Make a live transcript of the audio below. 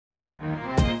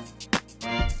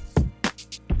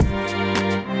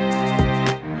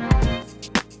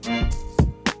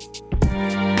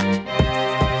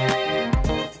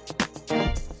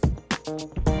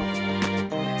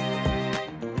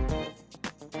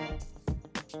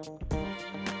Hey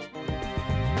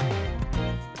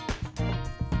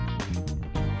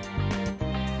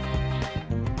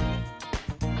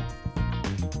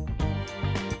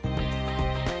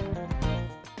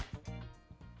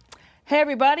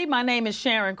everybody, my name is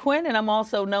Sharon Quinn and I'm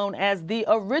also known as the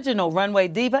original Runway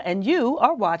Diva, and you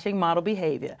are watching Model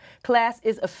Behavior. Class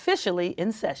is officially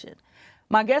in session.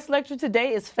 My guest lecturer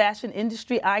today is fashion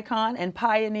industry icon and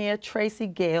pioneer Tracy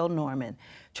Gayle Norman.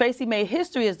 Tracy made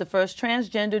history as the first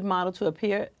transgendered model to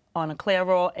appear on a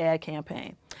Clairol ad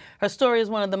campaign. Her story is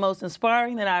one of the most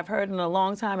inspiring that I've heard in a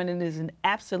long time, and it is an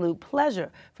absolute pleasure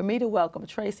for me to welcome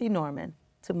Tracy Norman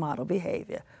to Model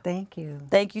Behavior. Thank you.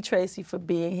 Thank you, Tracy, for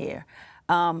being here.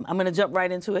 I'm going to jump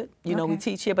right into it. You know, we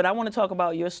teach here, but I want to talk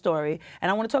about your story, and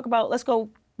I want to talk about, let's go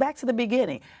back to the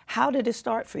beginning. How did it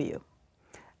start for you?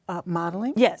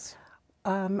 Modeling? Yes.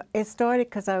 It started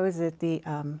because I was at the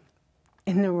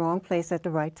in the wrong place at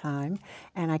the right time,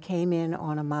 and I came in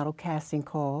on a model casting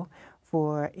call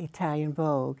for Italian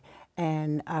Vogue,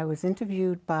 and I was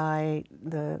interviewed by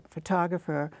the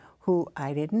photographer, who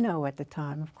I didn't know at the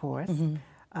time, of course.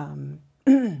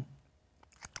 And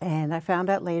I found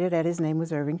out later that his name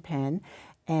was Irving Penn.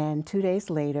 And 2 days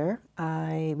later,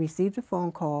 I received a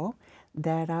phone call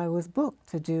that I was booked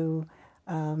to do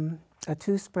a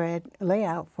two-spread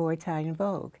layout for Italian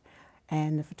Vogue.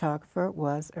 And the photographer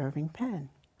was Irving Penn.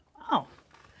 Oh.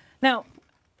 Now,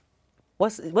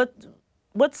 what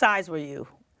size were you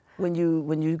when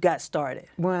you got started?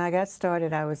 When I got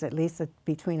started, I was at least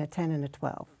between a 10 and a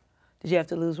 12. Did you have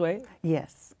to lose weight?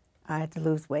 Yes, I had to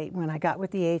lose weight. When I got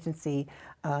with the agency,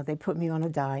 they put me on a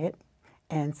diet,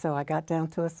 and so I got down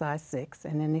to a size 6,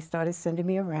 and then they started sending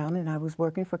me around, and I was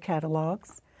working for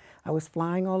catalogs. I was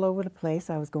flying all over the place.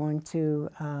 I was going to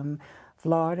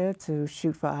Florida to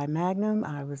shoot for iMagnum.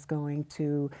 I was going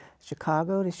to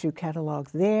Chicago to shoot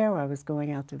catalogs there. I was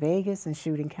going out to Vegas and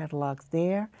shooting catalogs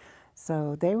there.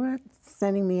 So they were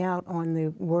sending me out on the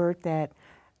word that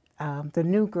the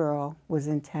new girl was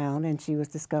in town, and she was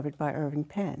discovered by Irving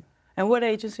Penn. And what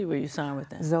agency were you signed with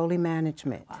then? Zoli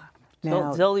Management. Wow.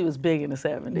 Now, Zoli was big in the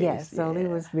 70s. Yes, Zoli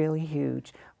was really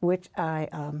huge, which I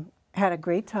had a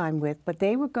great time with, but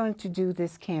they were going to do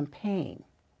this campaign.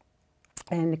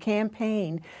 And the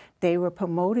campaign, they were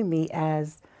promoting me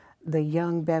as the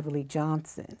young Beverly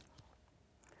Johnson.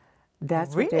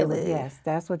 That's really? What they were, yes,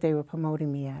 that's what they were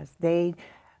promoting me as. They,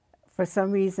 for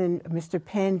some reason, Mr.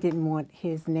 Penn didn't want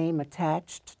his name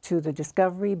attached to the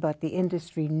discovery, but the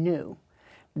industry knew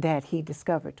that he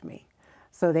discovered me.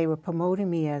 So they were promoting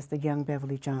me as the young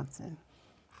Beverly Johnson.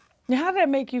 Now, how did that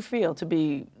make you feel to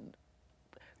be,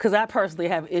 because I personally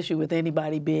have issue with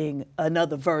anybody being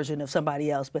another version of somebody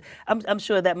else, but I'm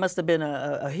sure that must have been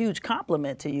a huge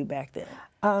compliment to you back then.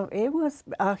 It was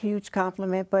a huge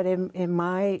compliment, but in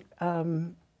my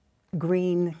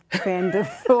green friend of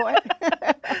thought,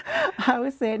 I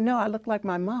would say, no, I look like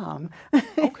my mom.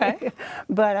 Okay.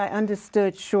 But I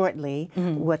understood shortly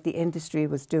what the industry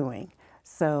was doing.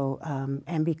 So,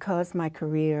 and because my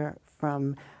career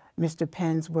from Mr.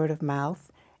 Penn's word of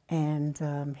mouth and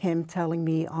him telling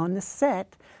me on the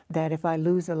set that if I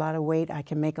lose a lot of weight, I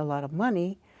can make a lot of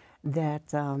money,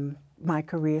 that my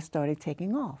career started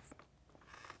taking off.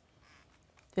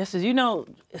 Yes, you know,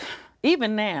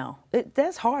 even now,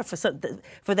 that's hard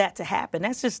for that to happen.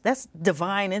 That's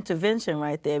divine intervention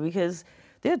right there, because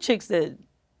there are chicks that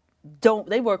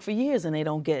they work for years and they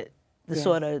don't get the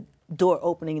sort of door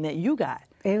opening that you got.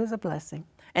 It was a blessing.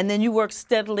 And then you worked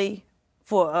steadily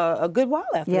for a good while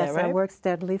after that, right? Yes, I worked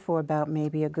steadily for about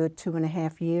maybe a good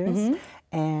 2.5 years.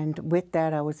 And with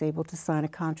that, I was able to sign a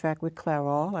contract with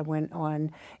Clairol. I went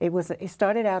on, it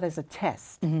started out as a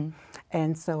test.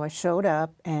 And so I showed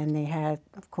up, and they had,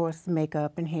 of course,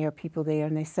 makeup and hair people there,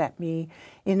 and they sat me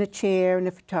in a chair, and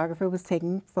the photographer was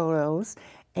taking photos,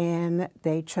 and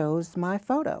they chose my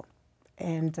photo.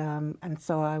 And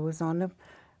so I was on the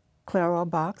Clairol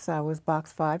box. I was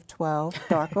box 512,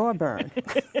 dark or burn.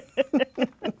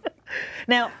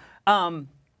 Now,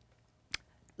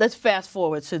 let's fast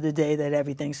forward to the day that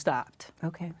everything stopped.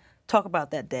 Okay. Talk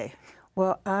about that day.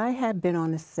 Well, I had been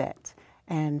on the set,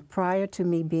 and prior to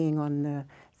me being on the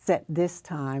set this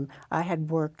time, I had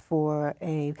worked for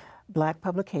a black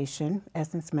publication,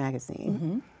 Essence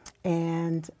Magazine,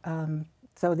 and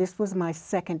so this was my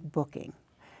second booking,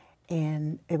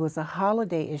 and it was a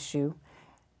holiday issue.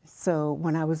 So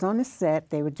when I was on the set,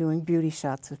 they were doing beauty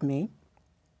shots of me,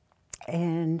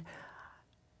 and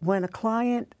when a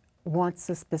client wants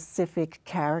a specific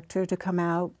character to come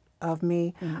out of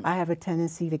me, I have a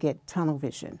tendency to get tunnel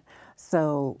vision.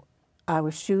 So I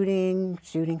was shooting.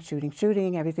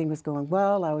 Everything was going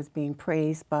well. I was being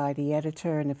praised by the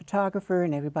editor and the photographer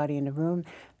and everybody in the room.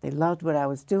 They loved what I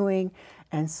was doing.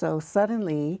 And so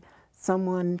suddenly,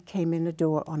 someone came in the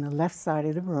door on the left side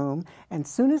of the room. And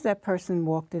as soon as that person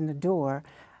walked in the door,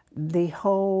 the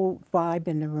whole vibe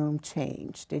in the room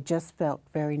changed. It just felt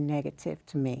very negative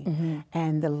to me.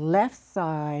 And the left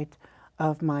side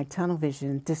of my tunnel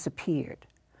vision disappeared.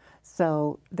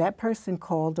 So that person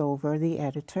called over the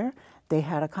editor. They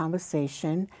had a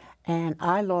conversation, and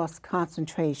I lost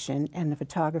concentration, and the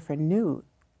photographer knew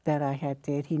that I had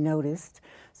did. He noticed.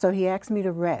 So he asked me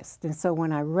to rest. And so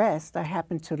when I rest, I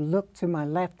happened to look to my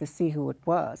left to see who it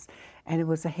was. And it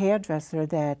was a hairdresser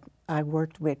that I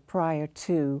worked with prior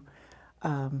to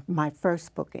my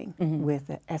first booking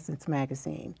with Essence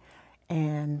magazine.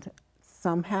 And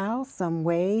somehow, some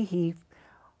way, he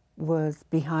was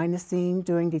behind the scene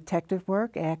doing detective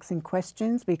work, asking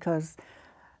questions, because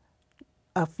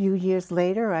a few years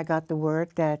later, I got the word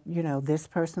that, you know, this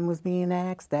person was being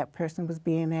asked, that person was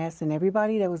being asked, and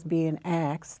everybody that was being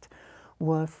asked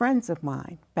were friends of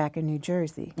mine back in New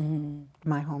Jersey,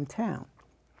 my hometown.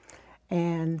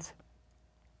 And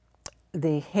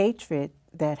the hatred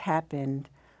that happened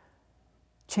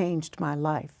changed my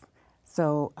life.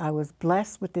 So I was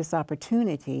blessed with this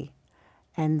opportunity,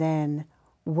 and then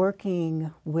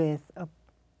working with a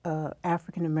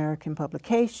African-American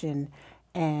publication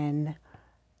and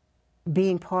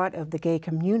being part of the gay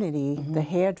community, the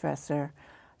hairdresser,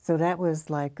 so that was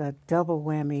like a double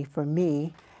whammy for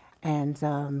me. And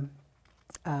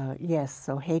yes,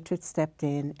 so hatred stepped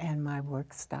in and my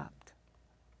work stopped.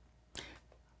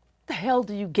 The hell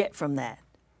do you get from that?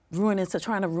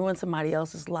 Trying to ruin somebody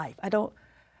else's life.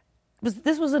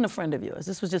 This wasn't a friend of yours.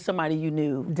 This was just somebody you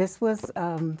knew. This was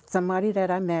somebody that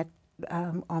I met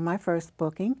on my first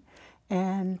booking,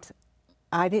 and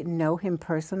I didn't know him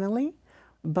personally,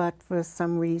 but for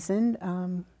some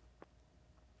reason,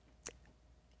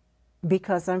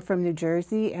 because I'm from New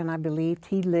Jersey and I believed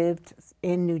he lived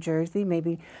in New Jersey,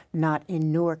 maybe not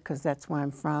in Newark because that's where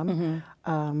I'm from,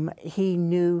 he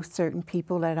knew certain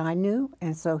people that I knew,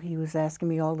 and so he was asking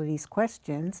me all of these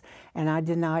questions, and I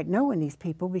denied knowing these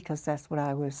people because that's what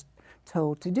I was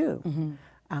told to do.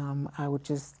 I would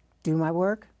just do my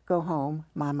work, go home,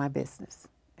 mind my business,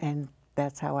 and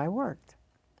that's how I worked.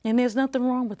 And there's nothing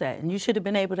wrong with that, and you should have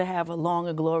been able to have a long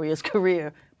and glorious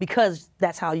career because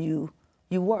that's how you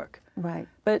work. Right.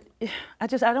 But I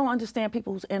don't understand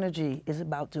people whose energy is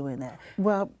about doing that.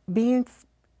 Well, being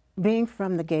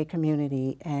from the gay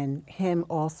community and him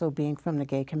also being from the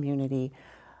gay community,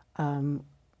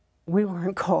 we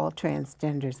weren't called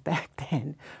transgenders back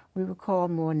then. We were called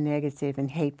more negative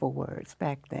and hateful words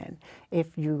back then.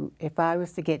 If I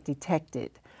was to get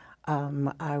detected,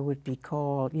 I would be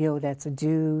called, yo, that's a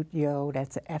dude, yo,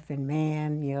 that's a effing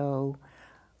man, yo,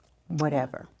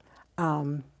 whatever.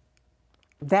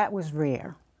 That was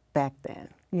rare back then,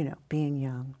 you know, being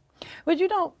young. But you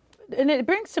don't, and it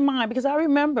brings to mind, because I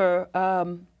remember,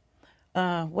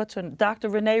 what's her name, Dr.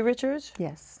 Renee Richards?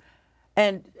 Yes.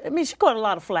 And, I mean, she caught a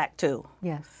lot of flack, too.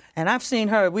 Yes. And I've seen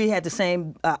her, we had the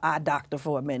same eye doctor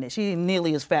for a minute. She ain't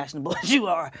nearly as fashionable as you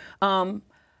are.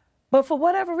 But for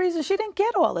whatever reason, she didn't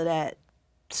get all of that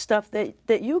stuff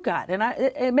that you got. And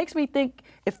it makes me think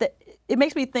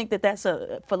that that's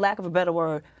for lack of a better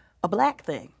word, a black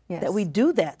thing. Yes. That we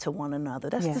do that to one another.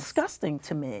 That's yes. disgusting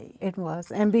to me. It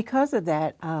was. And because of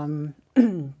that,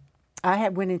 I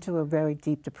had went into a very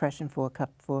deep depression for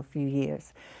a few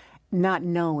years, not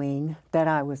knowing that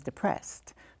I was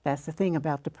depressed. That's the thing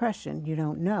about depression. You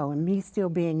don't know. And me still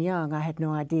being young, I had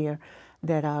no idea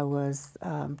that I was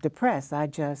depressed. I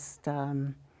just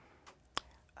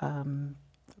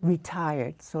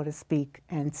retired, so to speak,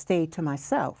 and stayed to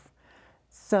myself.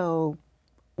 So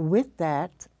with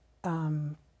that,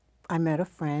 I met a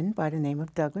friend by the name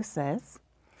of Douglas S.,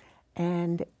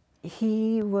 and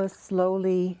he was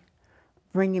slowly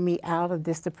bringing me out of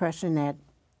this depression that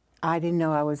I didn't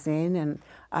know I was in, and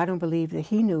I don't believe that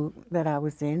he knew that I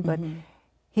was in, but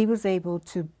he was able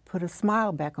to put a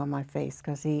smile back on my face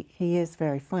because he is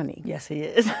very funny. Yes, he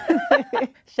is.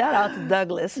 Shout out to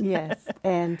Douglas. Yes,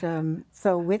 and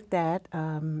so with that,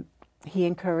 he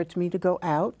encouraged me to go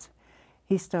out.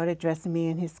 He started dressing me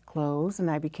in his clothes,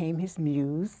 and I became his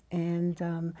muse,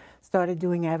 and started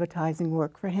doing advertising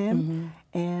work for him,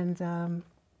 and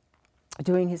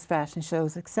doing his fashion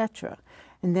shows, etc.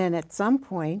 And then at some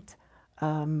point,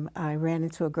 I ran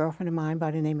into a girlfriend of mine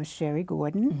by the name of Sherry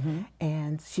Gordon,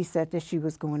 and she said that she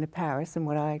was going to Paris and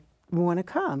would I want to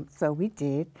come. So we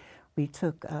did. We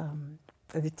took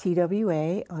the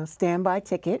TWA, a standby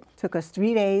ticket. Took us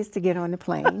 3 days to get on the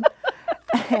plane.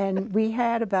 And we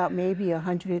had about maybe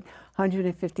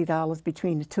 $150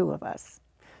 between the two of us.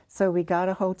 So we got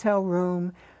a hotel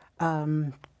room.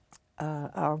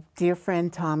 Our dear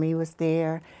friend Tommy was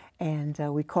there, and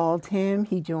we called him.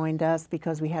 He joined us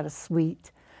because we had a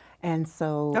suite. And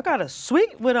so I got a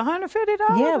suite with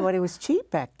 $150? yeah, but it was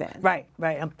cheap back then. Right.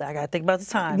 I got to think about the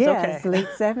times. Yeah, Okay. it's late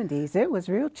 70s. It was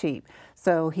real cheap.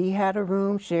 So he had a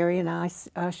room. Sherry and I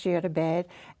shared a bed,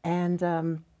 and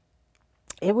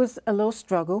it was a little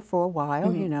struggle for a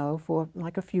while, you know, for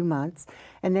like a few months.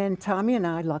 And then Tommy and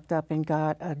I lucked up and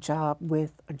got a job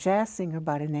with a jazz singer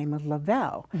by the name of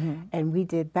Lavelle. And we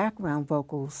did background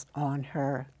vocals on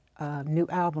her new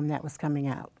album that was coming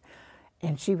out.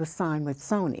 And she was signed with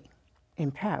Sony in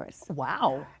Paris.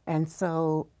 Wow. And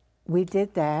so we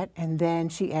did that, and then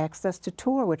she asked us to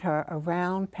tour with her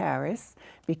around Paris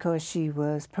because she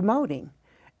was promoting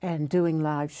and doing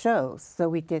live shows. So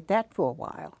we did that for a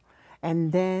while.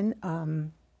 And then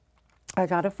I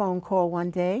got a phone call one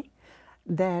day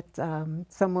that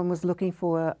someone was looking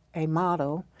for a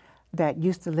model that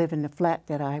used to live in the flat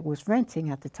that I was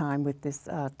renting at the time with this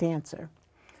dancer.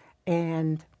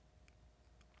 And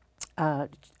I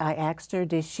asked her,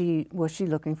 was she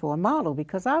looking for a model?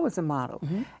 Because I was a model.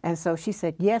 And so she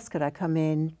said, yes, could I come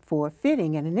in for a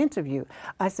fitting and an interview?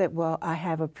 I said, well, I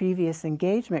have a previous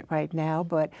engagement right now,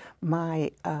 but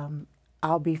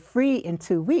I'll be free in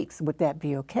 2 weeks. Would that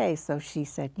be okay? So she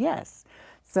said yes.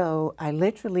 So I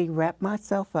literally wrapped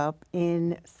myself up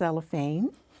in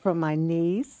cellophane from my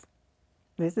knees.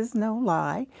 This is no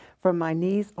lie. From my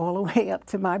knees all the way up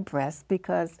to my breast,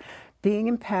 because being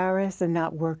in Paris and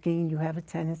not working, you have a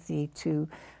tendency to,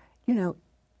 you know,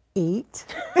 eat.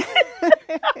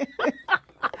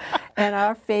 And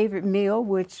our favorite meal,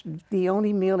 which the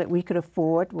only meal that we could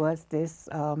afford, was this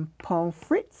pommes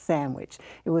frites sandwich.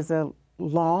 It was a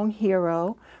long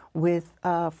hero with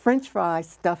French fries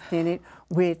stuffed in it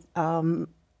with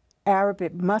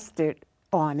Arabic mustard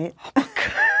on it.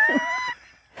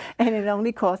 And it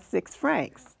only cost 6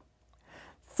 francs.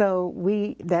 So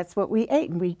that's what we ate,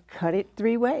 and we cut it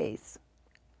 3 ways.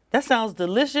 That sounds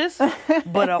delicious,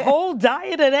 but a whole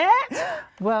diet of that?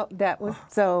 Well,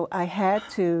 so I had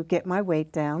to get my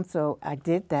weight down, so I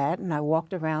did that, and I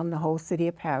walked around the whole city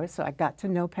of Paris, so I got to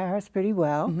know Paris pretty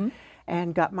well,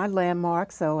 and got my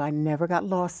landmarks, so I never got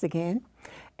lost again.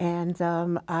 And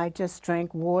I just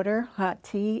drank water, hot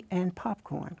tea, and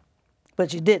popcorn.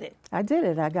 But you did it. I did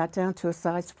it. I got down to a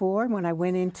size 4. When I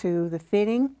went into the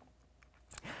fitting,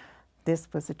 this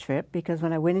was a trip, because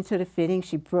when I went into the fitting,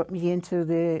 she brought me into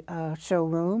the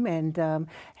showroom and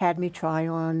had me try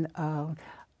on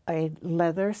a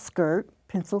leather skirt,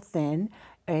 pencil thin,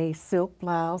 a silk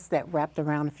blouse that wrapped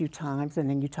around a few times and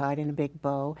then you tied in a big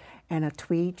bow, and a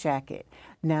tweed jacket.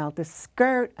 Now the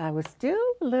skirt, I was still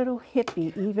a little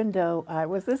hippie, even though I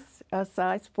was a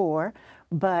size 4,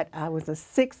 but I was a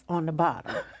 6 on the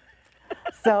bottom.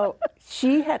 So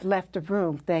she had left the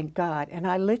room, thank God, and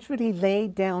I literally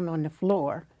laid down on the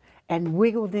floor and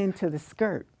wiggled into the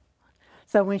skirt.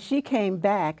 So when she came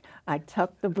back, I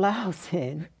tucked the blouse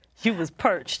in. You was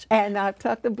perched. And I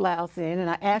tucked the blouse in, and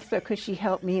I asked her, could she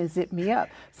help me and zip me up?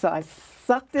 So I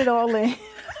sucked it all in,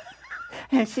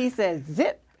 and she said,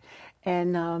 zip.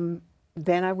 And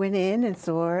then I went in and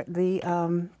saw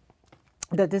the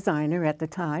designer at the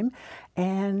time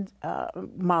and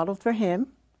modeled for him.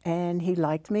 And he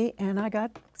liked me, and I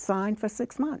got signed for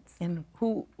 6 months. And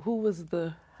who was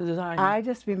the designer? I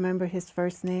just remember his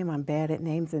first name. I'm bad at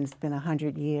names, and it's been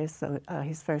 100 years, so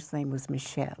his first name was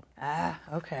Michel. Ah,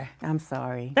 okay. I'm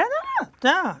sorry.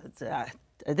 No.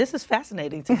 This is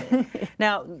fascinating to me.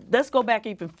 Now, let's go back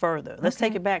even further. Let's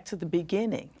take it back to the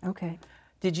beginning. Okay.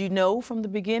 Did you know from the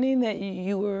beginning that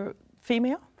you were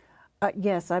female?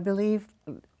 Yes, I believe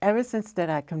ever since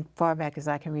that far back as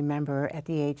I can remember, at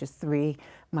the age of 3,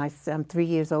 I'm 3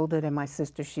 years older than my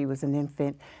sister. She was an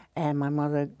infant, and my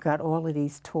mother got all of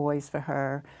these toys for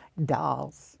her,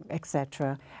 dolls,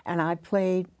 etc. And I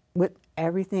played with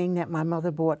everything that my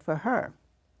mother bought for her.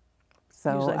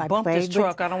 So like, I bump played this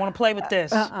truck. I don't want to play with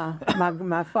this.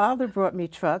 My father brought me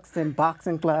trucks and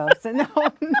boxing gloves and the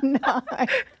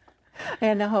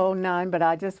whole nine, but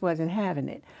I just wasn't having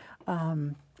it.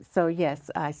 So yes,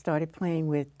 I started playing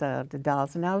with the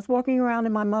dolls, and I was walking around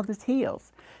in my mother's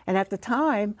heels. And at the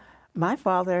time, my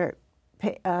father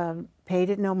paid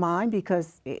it no mind,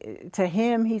 because to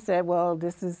him, he said, well,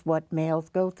 this is what males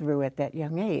go through at that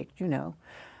young age, you know.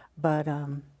 But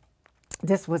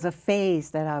this was a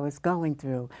phase that I was going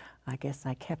through. I guess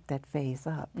I kept that phase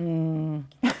up.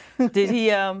 Did he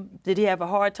have a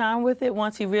hard time with it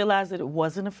once he realized that it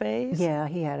wasn't a phase? Yeah,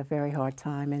 he had a very hard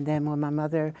time. And then when my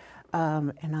mother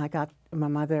and I got, my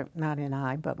mother, not and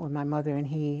I, but when my mother and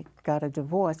he got a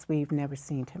divorce, we've never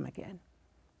seen him again.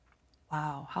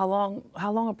 Wow. How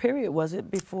long a period was it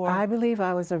before? I believe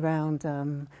I was around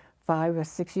 5 or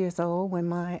 6 years old when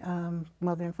my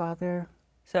mother and father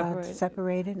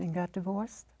separated and got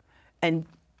divorced. And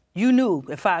you knew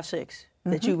at 5, 6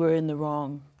 that you were in the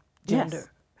wrong gender. Yes.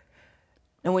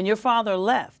 And when your father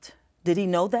left, did he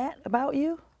know that about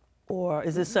you? Or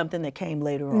is this something that came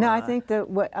later on? No, I think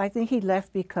I think he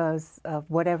left because of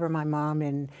whatever my mom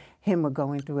and him were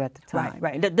going through at the time.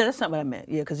 Right. That's not what I meant.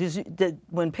 Yeah, because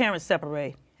when parents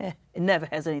separate, it never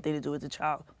has anything to do with the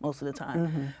child most of the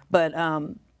time. But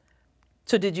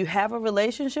so did you have a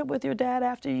relationship with your dad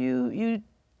after you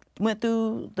went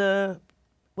through the,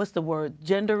 what's the word,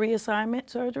 gender reassignment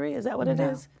surgery? Is that what it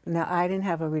is? No, I didn't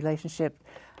have a relationship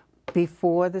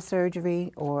before the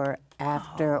surgery or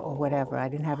after or whatever. I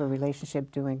didn't have a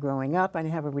relationship growing up. I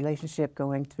didn't have a relationship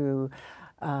going through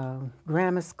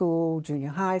grammar school, junior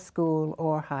high school,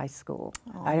 or high school.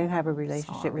 I didn't have a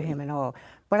relationship with him at all.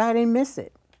 But I didn't miss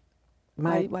it.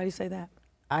 Why do you say that?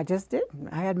 I just didn't.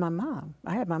 I had my mom.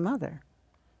 I had my mother.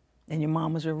 And your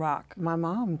mom was your rock. My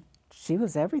mom, she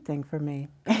was everything for me.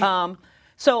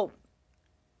 So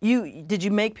did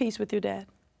you make peace with your dad?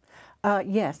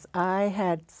 Yes,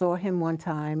 I saw him one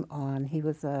time he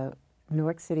was a New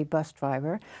York City bus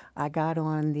driver. I got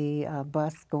on the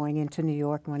bus going into New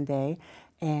York one day,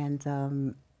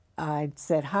 and I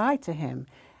said hi to him.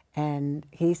 And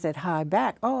he said hi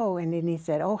back. Oh, and then he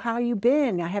said, oh, how you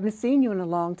been? I haven't seen you in a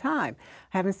long time.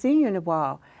 I haven't seen you in a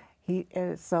while.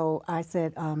 So I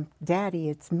said, Daddy,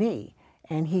 it's me.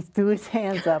 And he threw his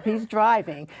hands up. He's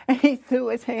driving, and he threw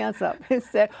his hands up and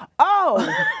said, oh!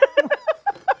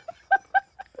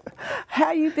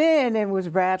 How you been? And was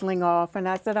rattling off. And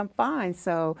I said, I'm fine.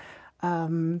 So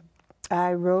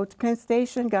I rode to Penn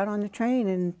Station, got on the train,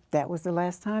 and that was the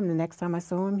last time. The next time I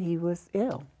saw him, he was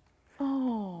ill.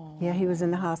 Oh. Yeah, he was in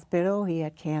the hospital. He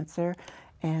had cancer.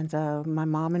 And my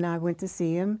mom and I went to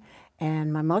see him.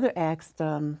 And my mother asked,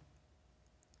 do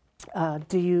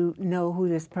you know who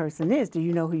this person is? Do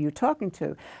you know who you're talking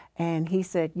to? And he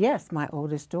said, yes, my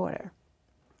oldest daughter.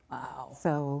 Wow.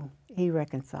 So he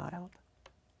reconciled.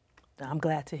 I'm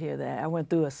glad to hear that. I went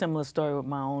through a similar story with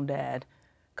my own dad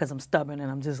because I'm stubborn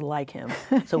and I'm just like him.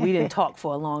 So we didn't talk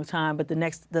for a long time, but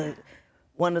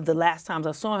one of the last times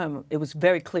I saw him, it was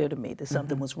very clear to me that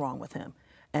something was wrong with him.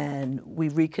 And we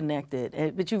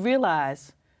reconnected. But you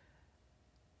realize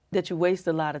that you waste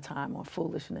a lot of time on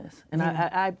foolishness. And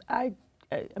I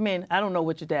mean, I don't know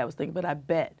what your dad was thinking, but I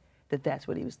bet that that's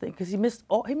what he was thinking because he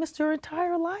missed your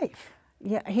entire life.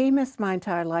 Yeah, he missed my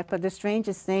entire life, but the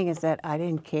strangest thing is that I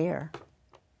didn't care.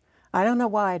 I don't know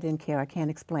why I didn't care. I can't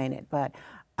explain it, but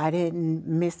I didn't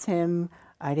miss him.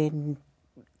 I didn't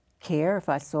care if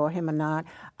I saw him or not.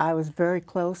 I was very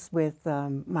close with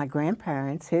my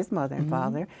grandparents, his mother and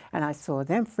father, and I saw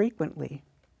them frequently.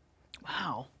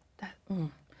 Wow.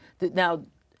 Now,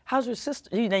 how's your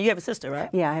sister? You have a sister,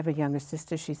 right? Yeah, I have a younger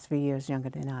sister. She's 3 years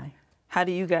younger than I. How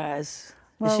do you guys...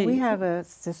 Well, we have a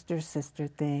sister-sister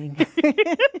thing.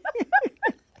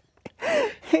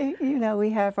 You know,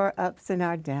 we have our ups and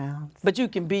our downs. But you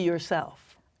can be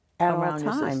yourself at all around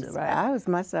times. Your sister, right? I was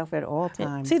myself at all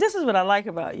times. See, this is what I like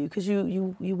about you, because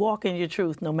you walk in your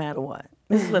truth no matter what.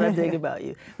 This is what I dig about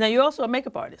you. Now, you're also a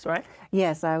makeup artist, right?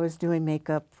 Yes, I was doing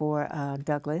makeup for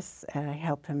Douglas. I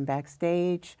helped him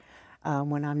backstage.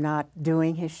 When I'm not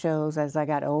doing his shows, as I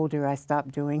got older, I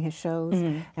stopped doing his shows.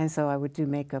 And so I would do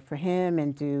makeup for him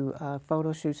and do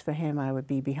photo shoots for him. I would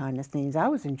be behind the scenes. I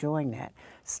was enjoying that,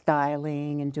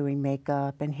 styling and doing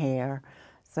makeup and hair.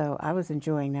 So I was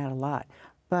enjoying that a lot.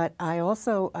 But I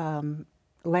also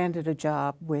landed a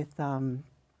job with,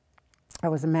 I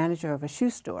was a manager of a shoe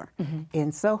store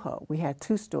in Soho. We had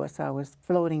 2 stores, so I was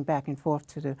floating back and forth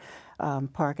to the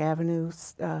Park Avenue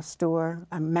store,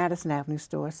 Madison Avenue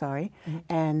store, sorry,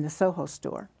 and the Soho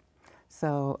store.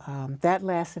 So that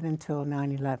lasted until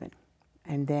 9/11.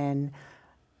 And then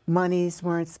monies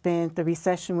weren't spent, the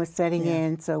recession was setting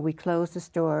in, so we closed the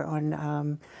store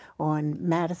on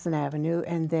Madison Avenue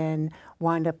and then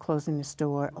wound up closing the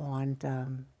store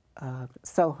on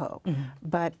Soho.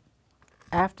 But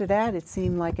after that, it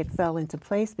seemed like it fell into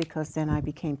place because then I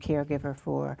became caregiver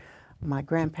for my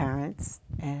grandparents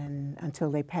and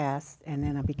until they passed, and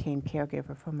then I became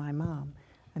caregiver for my mom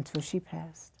until she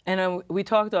passed. And we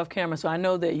talked off camera, so I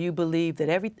know that you believe that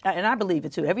and I believe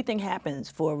it too, everything happens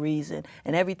for a reason,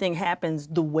 and everything happens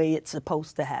the way it's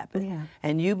supposed to happen. Yeah.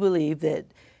 And you believe that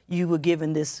you were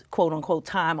given this quote-unquote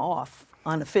time off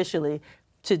unofficially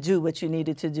to do what you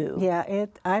needed to do. Yeah,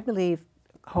 I believe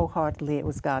wholeheartedly it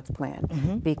was God's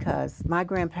plan because my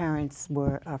grandparents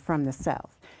were from the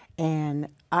South, and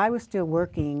I was still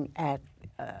working at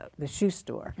the shoe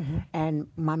store, and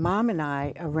my mom and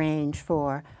I arranged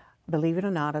for, believe it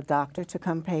or not, a doctor to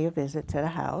come pay a visit to the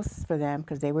house for them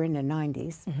because they were in their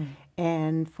 90s,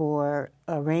 and for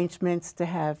arrangements to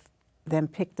have them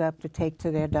picked up to take to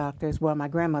their doctors. Well, my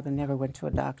grandmother never went to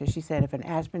a doctor. She said if an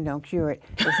aspirin don't cure it,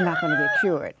 it's not going to get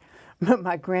cured. But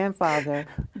my grandfather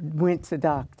went to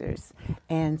doctors.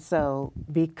 And so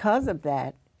because of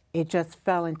that, it just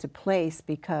fell into place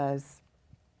because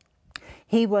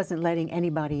he wasn't letting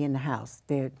anybody in the house.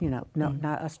 There, you know,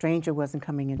 not a stranger wasn't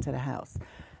coming into the house.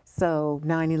 So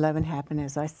 9/11 happened,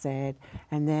 as I said,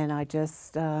 and then I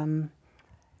just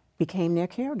became their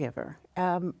caregiver.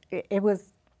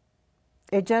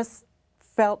 It just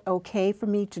felt okay for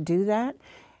me to do that.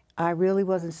 I really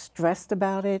wasn't stressed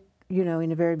about it, you know, in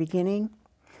the very beginning,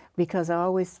 because I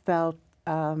always felt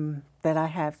that I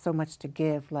have so much to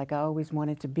give. Like I always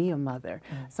wanted to be a mother.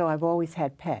 So I've always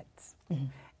had pets,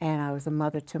 and I was a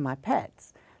mother to my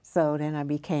pets. So then I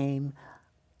became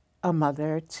a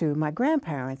mother to my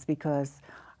grandparents because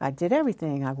I did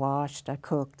everything. I washed, I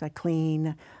cooked, I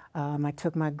cleaned. I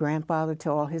took my grandfather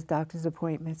to all his doctor's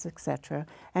appointments, etc.,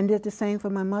 and did the same for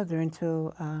my mother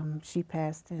until she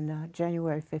passed in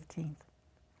January 15th.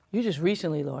 You just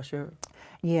recently lost your...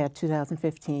 Yeah,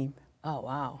 2015. Oh,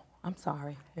 wow. I'm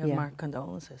sorry. Yeah. My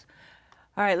condolences.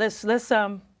 All right, let's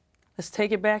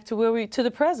take it back to to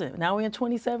the present. Now we're in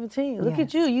 2017. Look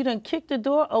at you. You done kicked the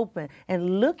door open,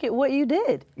 and look at what you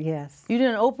did. Yes. You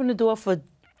didn't open the door for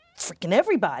freaking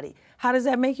everybody. How does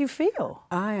that make you feel?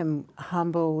 I am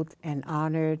humbled and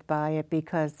honored by it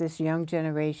because this young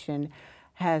generation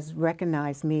has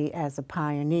recognized me as a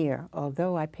pioneer,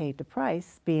 although I paid the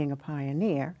price being a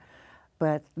pioneer,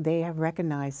 but they have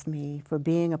recognized me for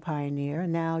being a pioneer.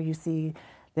 And now you see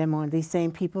them on these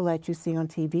same people that you see on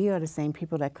TV are the same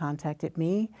people that contacted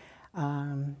me.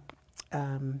 They're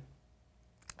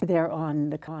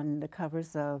on the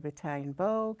covers of Italian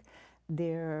Vogue.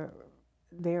 They're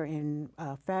in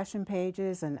fashion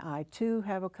pages, and I too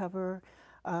have a cover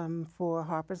for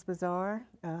Harper's Bazaar,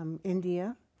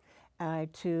 India. I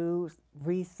too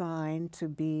re-signed to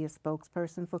be a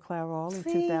spokesperson for Clairol in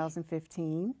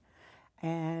 2015,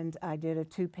 and I did a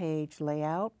 2-page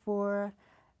layout for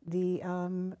the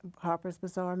Harper's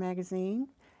Bazaar magazine.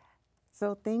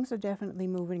 So things are definitely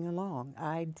moving along.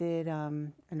 I did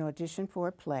an audition for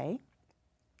a play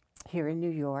here in New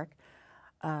York.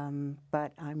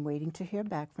 But I'm waiting to hear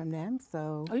back from them.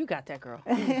 So you got that, girl.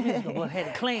 You just go ahead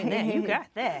and claim that. You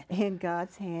got that. In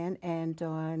God's hand. And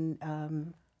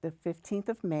on the 15th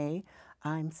of May,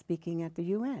 I'm speaking at the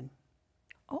UN.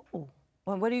 Oh,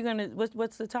 well, what are you gonna?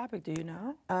 What's the topic? Do you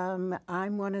know?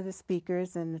 I'm one of the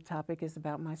speakers, and the topic is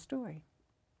about my story.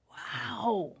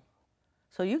 Wow.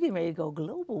 So you getting ready to go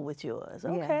global with yours?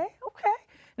 Okay, Yeah. okay.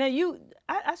 Now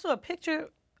I saw a picture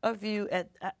of you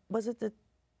at was it the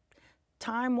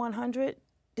Time 100?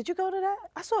 Did you go to that?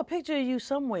 I saw a picture of you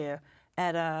somewhere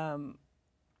at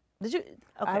did you?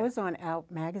 Okay. I was on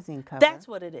Out magazine cover. That's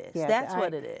what it is. Yes, That's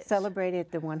what it is. Celebrated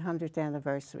the 100th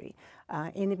anniversary.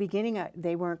 In the beginning,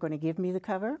 they weren't going to give me the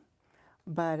cover,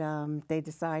 but they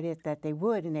decided that they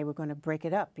would, and they were going to break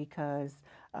it up because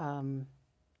Tom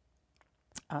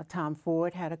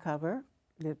Ford had a cover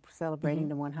celebrating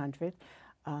the 100th.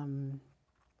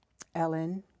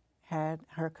 Ellen had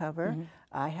her cover.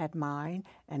 I had mine,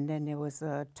 and then there was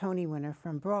a Tony winner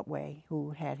from Broadway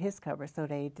who had his cover. So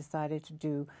they decided to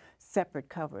do separate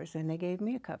covers, and they gave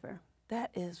me a cover.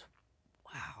 That is,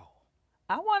 wow.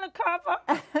 I want a cover.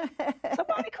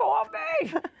 Somebody call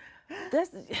me.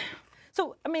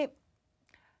 So, I mean,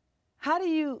 how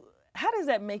does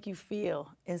that make you feel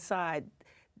inside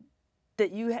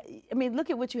that I mean, look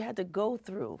at what you had to go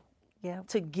through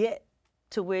to get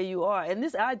to where you are. And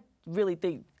this, I really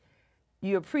think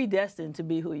you're predestined to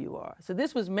be who you are. So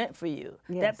this was meant for you.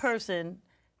 Yes. That person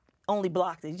only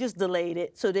blocked it. You just delayed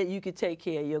it so that you could take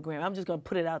care of your grandma. I'm just going to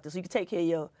put it out there. So you could take care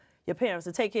of your parents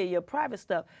and take care of your private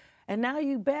stuff. And now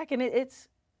you back, and it's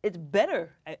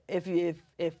better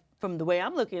if from the way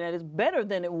I'm looking at it, it's better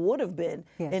than it would have been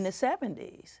in the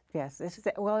 70s. Yes,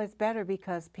 it's better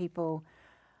because people's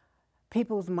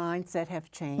mindset have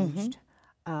changed.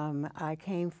 I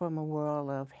came from a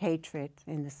world of hatred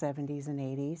in the 70s and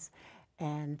 80s,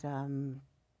 and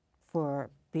for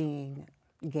being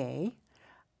gay,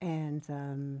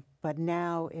 and but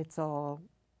now it's all,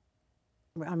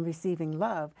 I'm receiving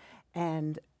love,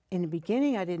 and in the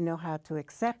beginning I didn't know how to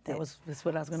accept it. That's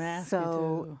what I was going to ask you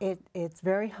So too. it's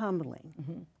very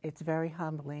humbling. It's very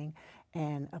humbling,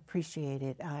 and appreciate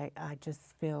it. I just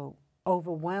feel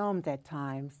overwhelmed at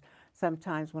times,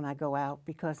 sometimes when I go out,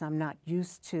 because I'm not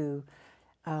used to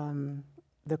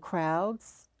the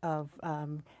crowds of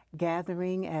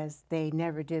gathering as they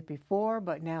never did before,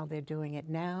 but now they're doing it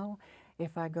now.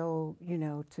 If I go, you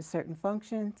know, to certain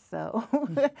functions, so,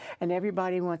 and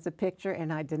everybody wants a picture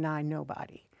and I deny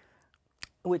nobody.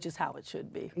 Which is how it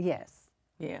should be. Yes.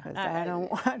 Yeah. 'Cause I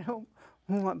don't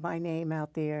want my name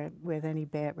out there with any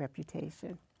bad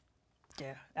reputation.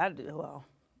 Yeah, I do. Well,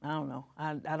 I don't know.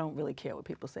 I don't really care what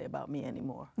people say about me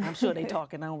anymore. I'm sure they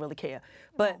talking. I don't really care.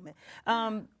 But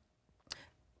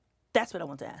that's what I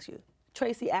want to ask you.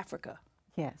 Tracy Africa.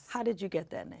 Yes. How did you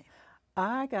get that name?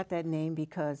 I got that name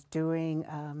because during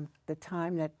the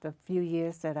time the few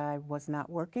years that I was not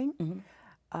working,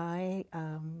 I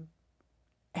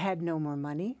had no more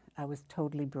money. I was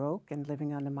totally broke and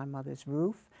living under my mother's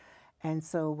roof. And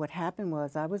so what happened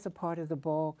was I was a part of the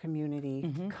ball community,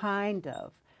 kind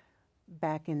of,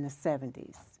 back in the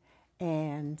 70s.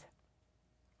 And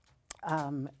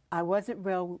I wasn't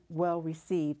well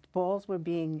received. Balls were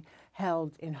being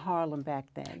held in Harlem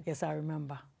back then. Yes, I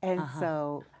remember. And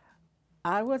so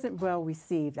I wasn't well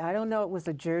received. I don't know, it was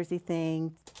a Jersey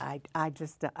thing. I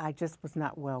just was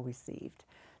not well received.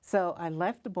 So I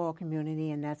left the ball community,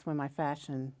 and that's when my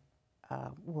fashion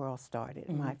world started.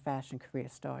 My fashion career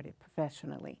started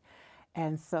professionally.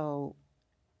 And so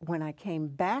when I came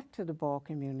back to the ball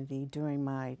community during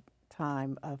my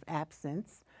time of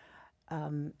absence,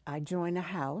 I joined a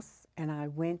house, and I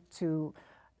went to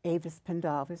Avis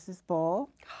Pendarvis's ball.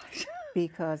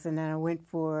 Because, and then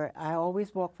I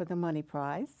always walk for the money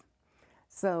prize.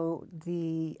 So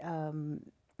the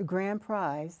grand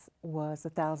prize was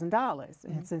 $1,000.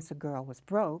 And since the girl was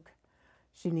broke,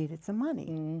 she needed some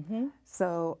money.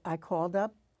 So I called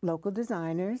up local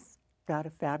designers, got a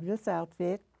fabulous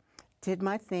outfit, did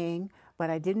my thing, but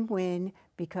I didn't win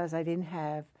because I didn't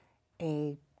have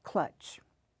a clutch.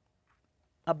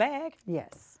 A bag?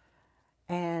 Yes.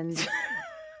 And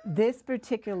this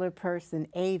particular person,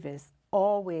 Avis,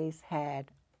 always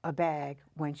had a bag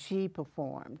when she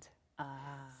performed.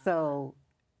 So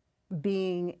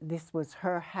being this was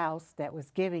her house that was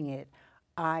giving it,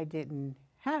 I didn't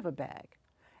have a bag.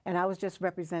 And I was just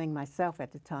representing myself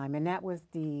at the time. And that was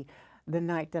the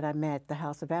night that I met the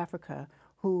House of Africa,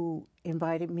 who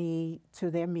invited me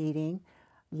to their meeting,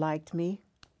 liked me,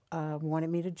 wanted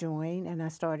me to join, and I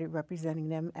started representing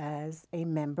them as a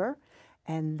member.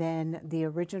 And then the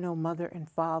original mother and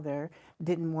father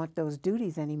didn't want those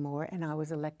duties anymore, and I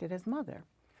was elected as mother.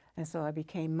 And so I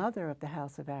became mother of the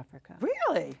House of Africa.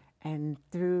 Really? And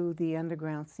through the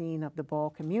underground scene of the ball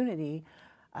community,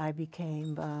 I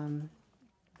became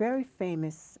very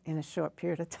famous in a short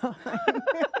period of time.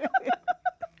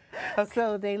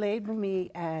 So they label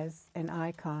me as an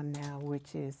icon now,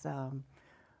 which is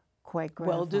quite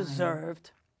gratifying. Well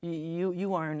deserved.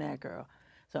 You earned that, girl.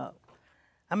 So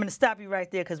I'm going to stop you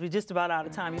right there because we're just about out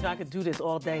of time. You know, I could do this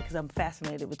all day because I'm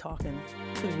fascinated with talking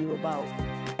to you about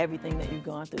everything that you've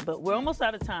gone through. But we're almost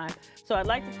out of time. So I'd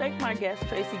like to thank my guest,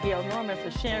 Tracy Gayle Norman,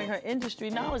 for sharing her industry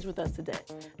knowledge with us today.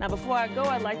 Now, before I go,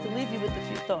 I'd like to leave you with a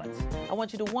few thoughts. I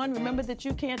want you to, one, remember that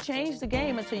you can't change the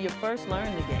game until you first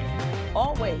learn the game.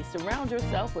 Always surround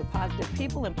yourself with positive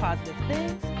people and positive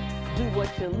things. Do what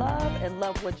you love and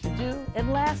love what you do.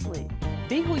 And lastly,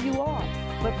 be who you are,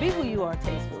 but be who you are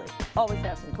tastefully. Always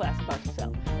have some class about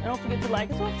yourself. And don't forget to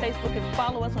like us on Facebook and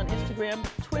follow us on Instagram,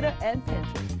 Twitter, and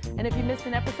Pinterest. And if you missed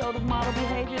an episode of Model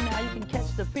Behavior, now you can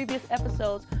catch the previous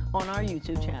episodes on our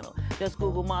YouTube channel. Just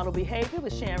Google Model Behavior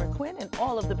with Sharon Quinn, and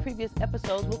all of the previous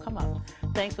episodes will come up.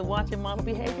 Thanks for watching Model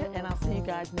Behavior, and I'll see you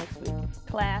guys next week.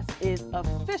 Class is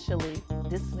officially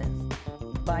dismissed.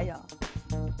 Bye, y'all.